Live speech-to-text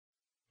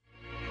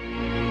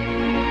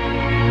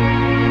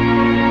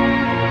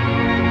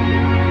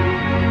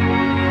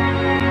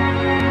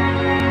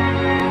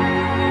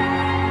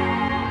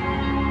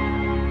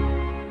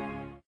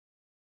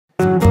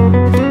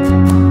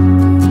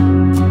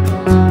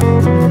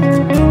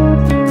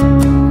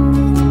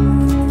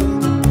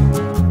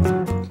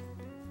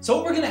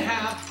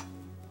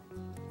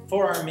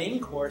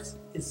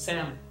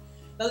salmon.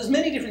 Now there's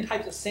many different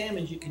types of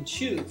salmons you can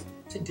choose.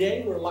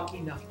 Today we're lucky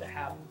enough to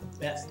have the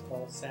best of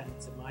all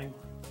salmons in my mind.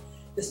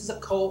 This is a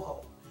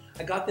coho.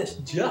 I got this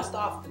just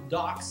off the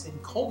docks in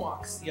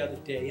Comox the other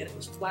day, and it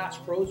was flash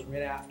frozen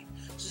right after.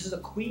 So this is a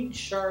Queen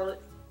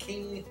Charlotte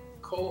King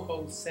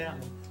Coho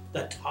salmon,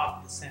 the top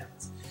of the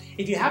salmons.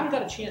 If you haven't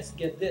got a chance to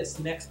get this,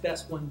 the next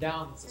best one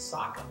down is a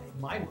sockeye in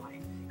my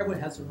mind.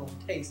 Everyone has their own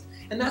taste.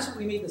 And that's what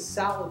we made the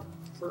salad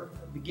for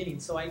the beginning.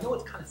 So I know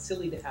it's kind of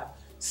silly to have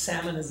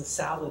salmon as a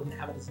salad and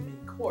have it as a main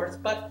course,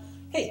 but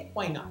hey,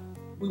 why not?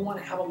 We want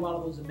to have a lot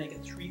of those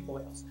omega-3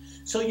 oils.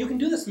 So you can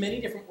do this many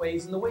different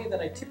ways, and the way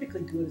that I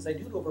typically do it is I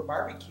do it over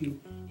barbecue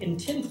in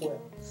tin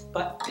foil.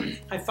 But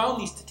I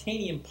found these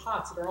titanium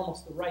pots that are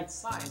almost the right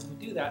size to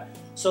do that.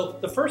 So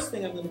the first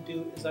thing I'm going to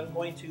do is I'm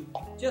going to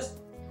just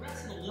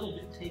press it a little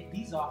bit, take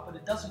these off, but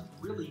it doesn't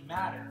really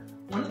matter.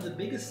 One of the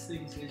biggest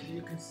things is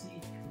you can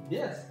see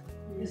this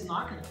is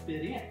not going to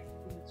fit in.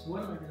 So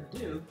what am I going to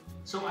do?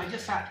 So I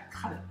just have to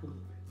cut it a little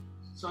bit.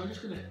 So I'm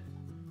just going to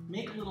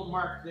make a little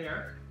mark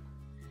there.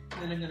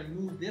 And then I'm going to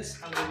move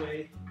this out of the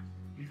way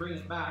and bring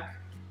it back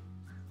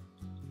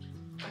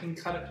and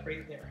cut it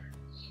right there.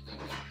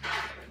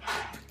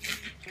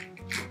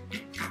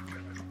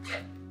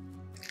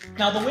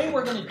 Now the way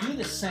we're going to do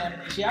this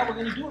salmon is, yeah, we're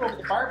going to do it over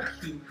the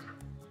barbecue,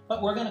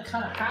 but we're going to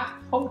kind of half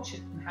poach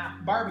it and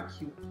half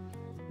barbecue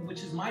it,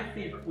 which is my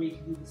favorite way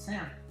to do the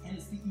salmon, and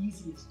it's the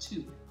easiest too.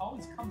 It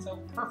always comes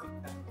out perfect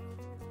that way.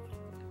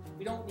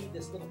 We don't need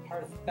this little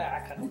part of the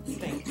back, I don't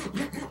think.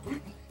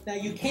 Now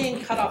you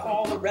can cut off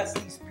all the rest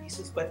of these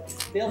pieces, but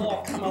they'll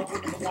all come out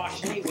in the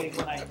wash anyway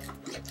when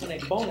I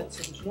bone it,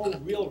 so there's no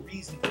real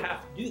reason to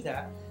have to do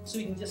that. So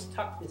you can just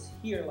tuck this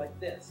here like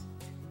this.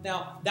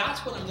 Now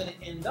that's what I'm going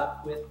to end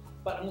up with,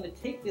 but I'm going to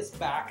take this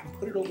back and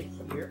put it over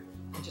here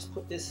and just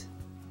put this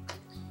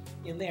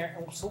in there.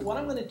 And so what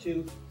I'm going to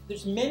do,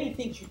 there's many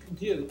things you can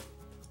do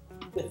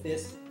with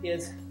this,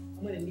 is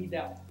I'm going to need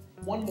that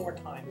one more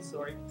time,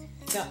 sorry.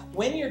 Now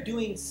when you're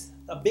doing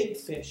a big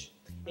fish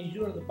and you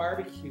do it on the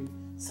barbecue,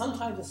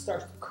 sometimes it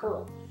starts to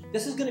curl.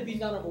 This is going to be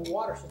done over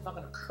water, so it's not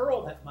going to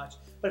curl that much.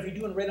 But if you're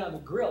doing it right on the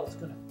grill, it's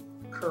going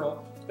to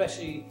curl,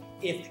 especially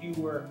if you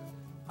were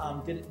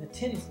did it in the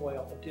tin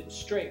foil or did it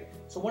straight.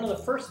 So one of the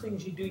first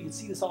things you do, you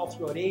see this all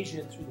throughout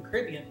Asia and through the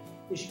Caribbean,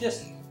 is you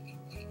just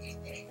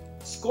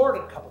score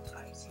it a couple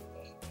times.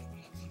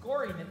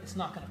 Scoring it, it's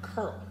not going to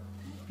curl.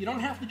 You don't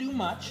have to do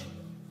much,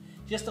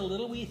 just a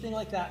little wee thing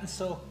like that, and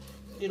so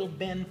it'll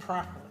bend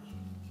properly.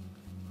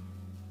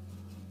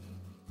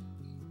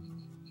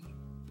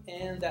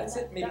 And that's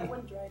it. Maybe that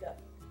one dried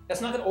up.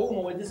 That's not going to, oh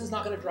no, this is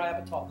not going to dry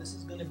up at all. This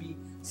is going to be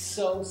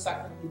so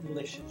succulently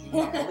delicious. You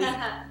won't believe it.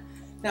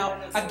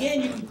 Now,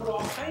 again, you can put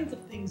all kinds of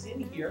things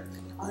in here,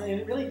 and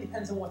it really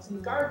depends on what's in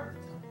the garden.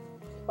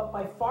 But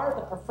by far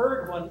the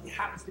preferred one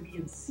happens to be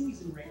in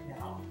season right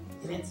now,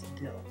 and it's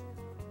dill.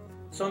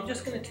 So I'm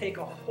just going to take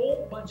a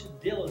whole bunch of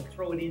dill and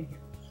throw it in here.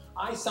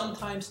 I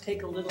sometimes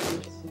take a little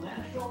bit of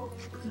cilantro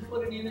and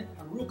put it in it,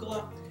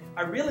 arugula.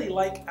 I really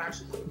like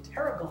actually putting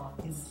tarragon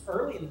in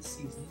early in the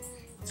season.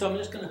 So I'm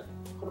just going to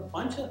put a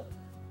bunch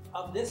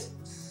of this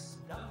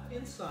stuff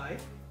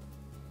inside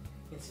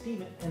and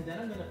steam it, and then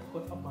I'm going to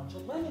put a bunch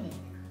of lemon in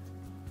here.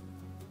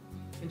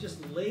 And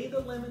just lay the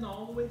lemon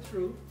all the way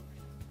through.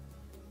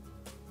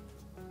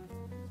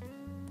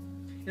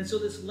 And so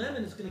this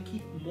lemon is going to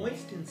keep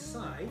moist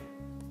inside.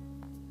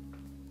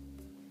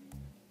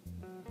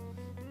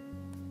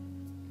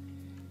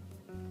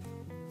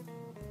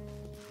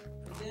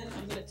 And then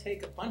I'm going to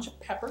take a bunch of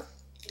pepper.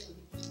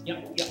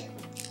 Yep.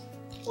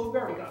 Well,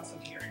 we've already got some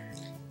here.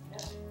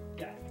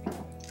 Yeah.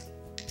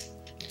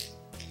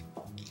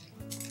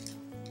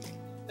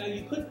 Now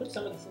you could put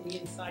some of this on the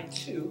inside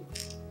too,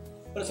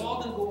 but it's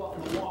all going to go out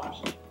in the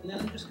wash. And then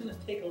I'm just going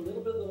to take a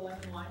little bit of the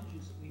lemon lime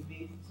juice that we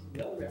made in some of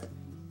the other recipes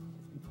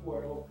and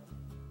pour it over.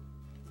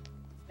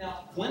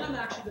 Now, when I'm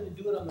actually going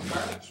to do it on the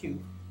barbecue,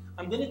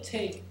 I'm going to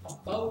take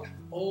about,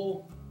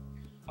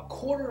 a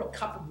quarter of a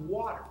cup of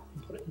water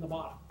and put it in the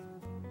bottom.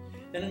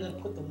 Then I'm going to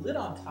put the lid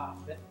on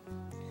top of it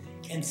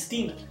and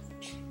steam it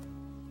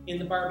in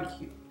the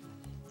barbecue.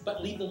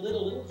 But leave the lid a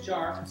little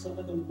jar, and so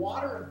when the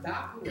water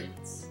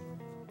evaporates,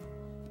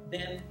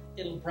 then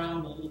it'll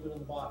brown a little bit on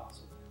the bottom.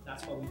 So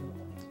that's why we don't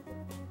want it to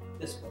cook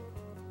this way.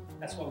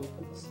 That's why we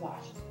put the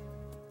slashes in.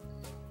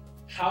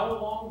 How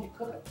long do you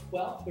cook it?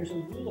 Well, there's a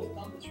rule of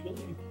thumb that's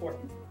really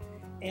important,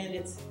 and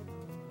it's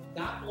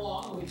that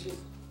long, which is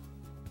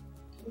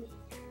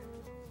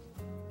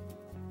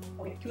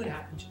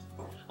 2.5 inches,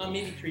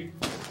 maybe 3.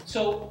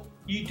 So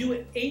you do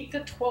it 8 to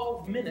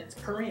 12 minutes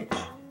per inch.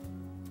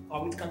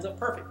 Always comes up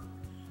perfect.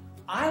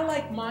 I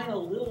like mine a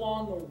little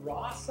on the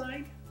raw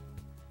side.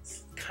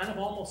 It's kind of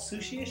almost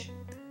sushi-ish.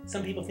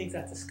 Some people think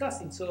that's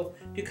disgusting. So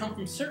if you come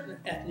from certain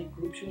ethnic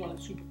groups, you want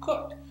it super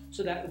cooked.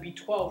 So that would be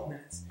 12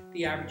 minutes.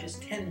 The average is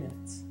 10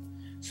 minutes.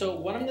 So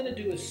what I'm going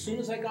to do, as soon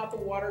as I got the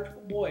water to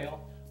a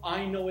boil,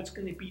 I know it's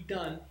going to be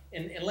done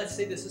and let's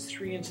say this is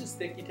 3 inches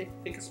thick, you take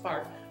the thickest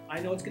part, I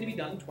know it's going to be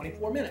done in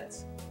 24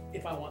 minutes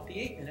if I want the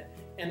 8-minute,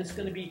 and it's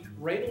going to be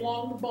right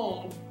along the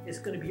bone. It's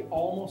going to be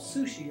almost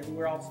sushi.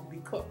 Everywhere else will be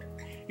cooked.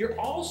 You're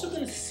also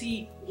going to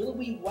see little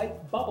wee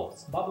white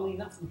bubbles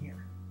bubbling up from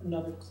here.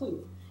 Another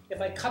clue.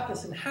 If I cut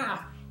this in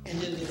half and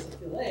then this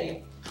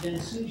fillet, then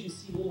as soon as you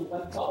see little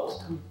white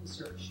bubbles coming from the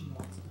surface, you know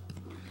it's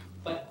done.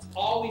 But it's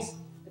always,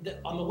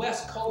 on the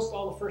West Coast,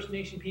 all the First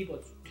Nation people,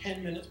 it's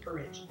 10 minutes per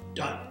inch.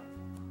 Done.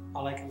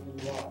 I like it a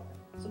little raw.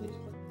 So we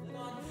just put the lid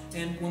on,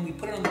 and when we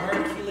put it on the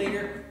barbecue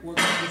later, which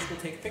we'll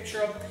take a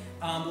picture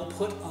of, we'll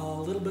put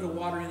a little bit of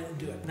water in it and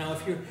do it. Now,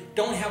 if you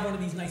don't have one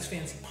of these nice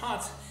fancy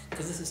pots,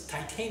 because this is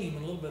titanium, a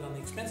little bit on the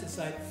expensive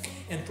side,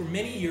 and for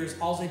many years,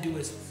 all I do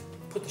is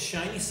put the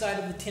shiny side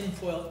of the tin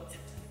foil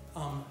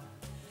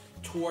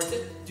towards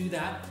it, do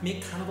that,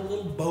 make kind of a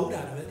little boat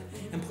out of it,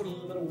 and put a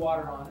little bit of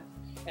water on it.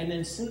 And then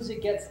as soon as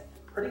it gets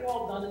pretty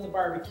well done in the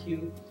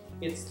barbecue,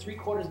 it's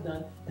 3/4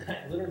 done, and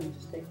I literally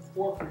just take a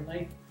fork or a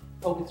knife,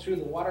 poke it through,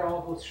 the water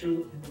all goes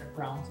through, and then it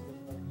browns a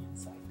little bit on the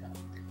inside down.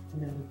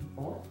 And then we keep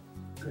going,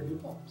 good to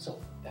go.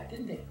 So that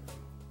didn't take.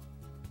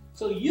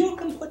 So you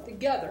can put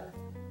together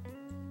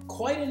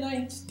quite a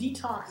nice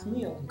detox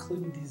meal,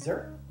 including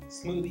dessert,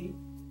 smoothie,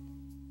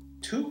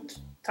 2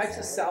 types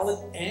of salad,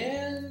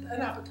 and an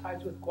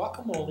appetizer with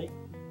guacamole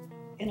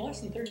in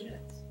less than 30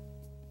 minutes.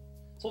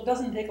 So it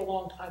doesn't take a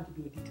long time to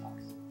do a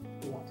detox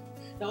if you want to.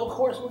 Now, of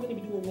course, we're going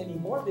to be doing many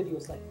more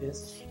videos like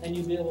this, and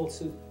you'll be able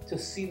to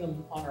see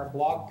them on our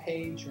blog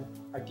page or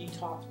our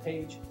detox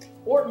page,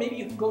 or maybe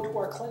you can go to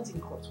our cleansing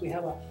course. We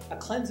have a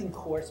cleansing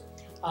course,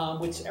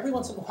 which every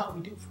once in a while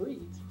we do free,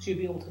 so you'll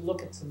be able to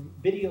look at some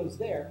videos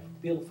there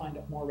to be able to find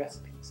out more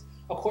recipes.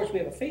 Of course, we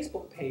have a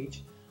Facebook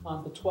page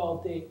on the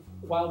 12-day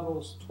Wild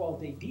Rose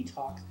 12-day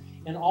detox,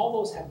 and all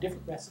those have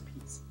different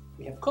recipes.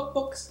 We have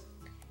cookbooks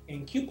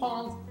and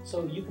coupons,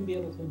 so you can be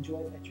able to enjoy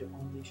it at your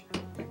own leisure.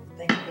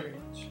 Thank you very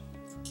much.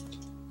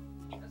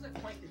 As I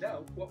pointed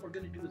out, what we're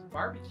going to do is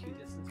barbecue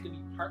this. It's going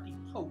to be partly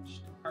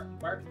poached and partly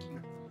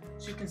barbecued.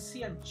 So you can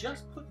see I'm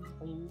just putting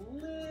a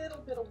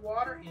little bit of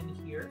water in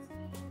here,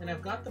 and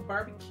I've got the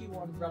barbecue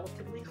on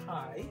relatively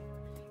high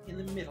in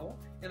the middle,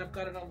 and I've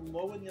got it on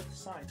low on the other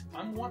side.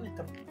 I'm wanting it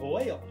to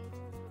boil,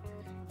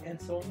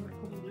 and so I'm going to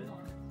put a lid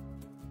on it.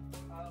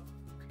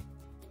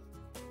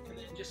 And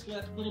then just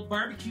let a little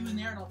barbecue in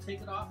there, and I'll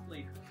take it off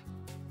later.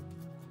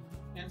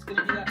 And it's going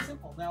to be that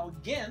simple. Now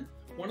again,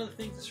 one of the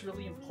things that's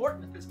really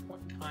important at this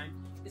point in time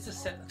is to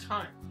set the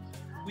time.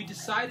 We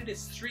decided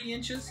it's 3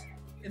 inches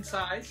in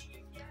size.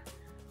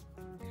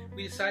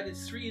 We decided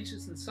it's 3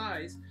 inches in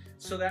size,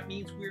 so that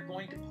means we're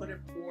going to put it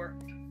for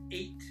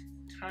 8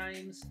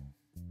 times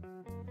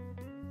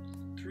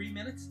 3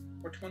 minutes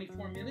or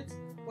 24 minutes.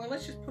 Well,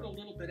 let's just put a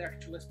little bit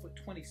extra. Let's put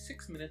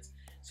 26 minutes.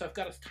 So I've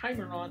got a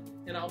timer on,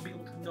 and I'll be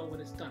able to know when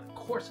it's done. Of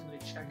course, I'm going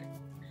to check it.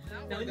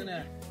 Now we're going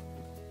to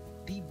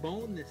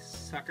debone this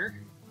sucker.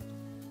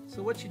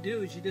 So what you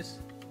do is you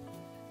just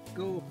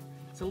go,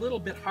 it's a little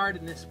bit hard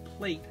in this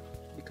plate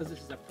because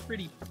this is a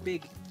pretty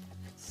big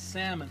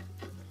salmon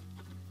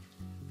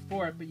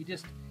for it, but you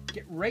just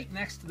get right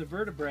next to the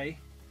vertebrae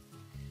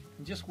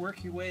and just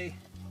work your way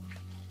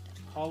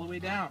all the way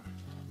down,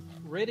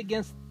 right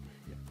against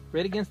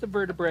the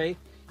vertebrae,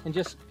 and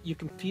just, you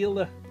can feel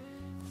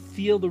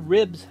the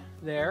ribs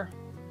there.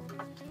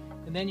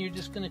 And then you're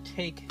just going to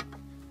take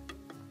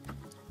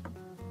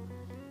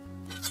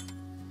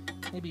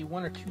maybe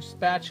 1 or 2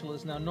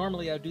 spatulas. Now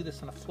normally I would do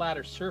this on a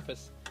flatter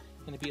surface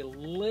and it'd be a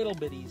little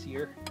bit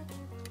easier,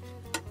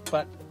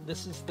 but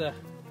this is the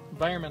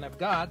environment I've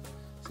got,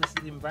 so this is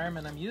the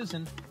environment I'm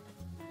using.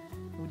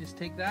 We just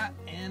take that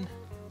and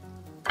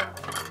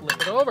flip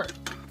it over.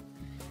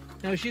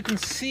 Now as you can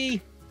see,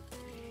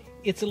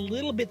 it's a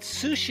little bit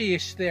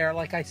sushi-ish there,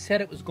 like I said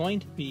it was going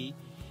to be.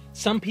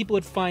 Some people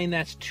would find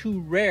that's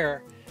too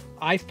rare.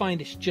 I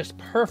find it's just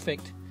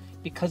perfect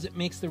because it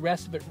makes the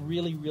rest of it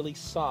really, really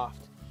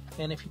soft.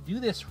 And if you do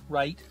this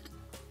right,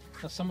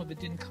 now some of it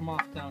didn't come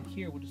off down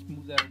here, we'll just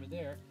move that over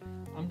there.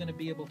 I'm going to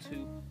be able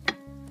to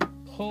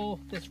pull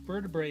this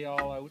vertebrae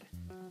all out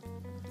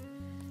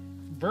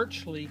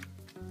virtually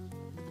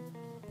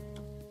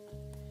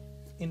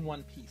in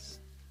one piece.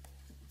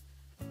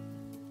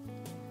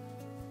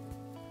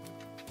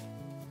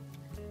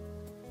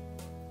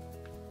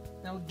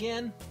 Now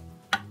again,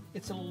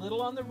 it's a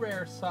little on the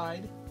rare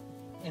side,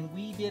 and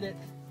we did it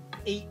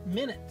 8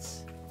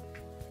 minutes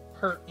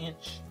per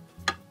inch.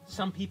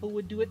 Some people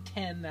would do it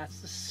 10, that's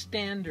the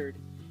standard,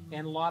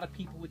 and a lot of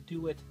people would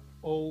do it,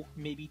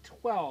 maybe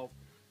 12,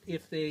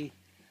 if they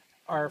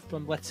are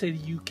from, let's say,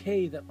 the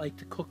UK, that like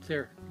to cook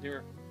their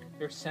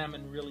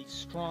salmon really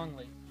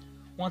strongly.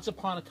 Once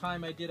upon a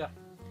time I did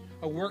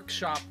a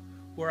workshop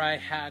where I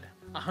had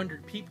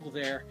 100 people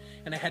there,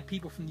 and I had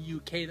people from the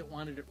UK that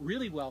wanted it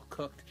really well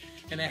cooked,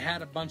 and I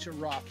had a bunch of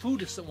raw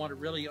foodists that wanted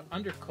really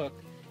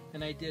undercooked,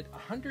 and I did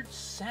 100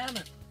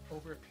 salmon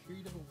over a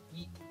period of a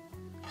week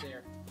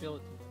there,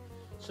 billeted.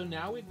 So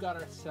now we've got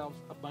ourselves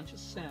a bunch of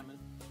salmon,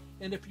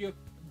 and if you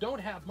don't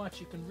have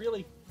much, you can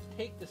really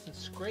take this and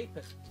scrape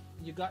it,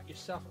 and you got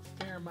yourself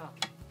a fair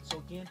amount. So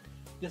again,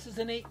 this is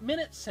an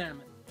 8-minute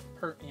salmon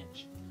per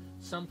inch.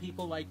 Some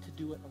people like to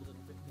do it a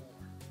little bit more.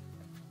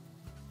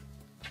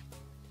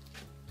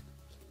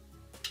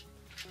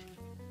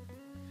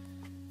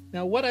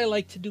 Now what I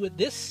like to do at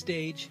this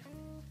stage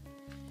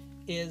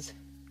is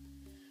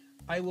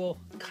I will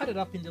cut it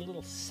up into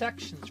little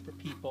sections for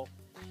people.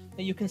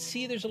 Now you can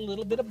see there's a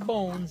little bit of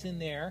bones in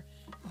there.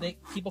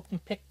 People can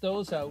pick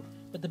those out,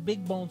 but the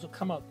big bones will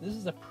come out. This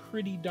is a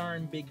pretty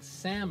darn big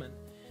salmon,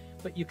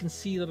 but you can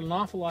see that an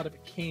awful lot of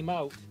it came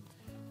out.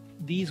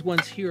 These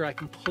ones here I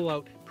can pull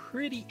out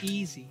pretty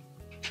easy,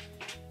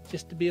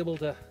 just to be able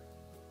to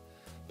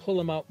pull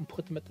them out and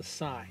put them at the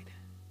side.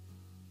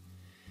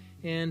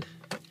 And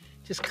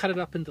just cut it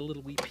up into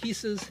little wee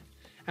pieces,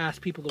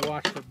 ask people to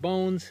watch for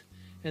bones,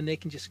 and they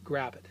can just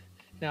grab it.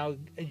 Now,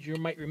 as you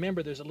might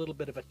remember, there's a little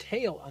bit of a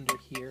tail under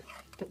here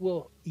that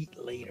we'll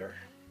eat later.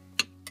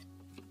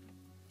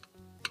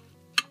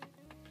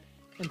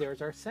 And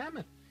there's our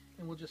salmon.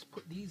 And we'll just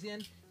put these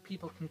in.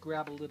 People can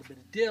grab a little bit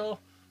of dill,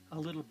 a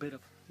little bit of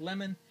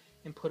lemon,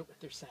 and put it with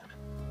their salmon.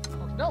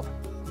 No.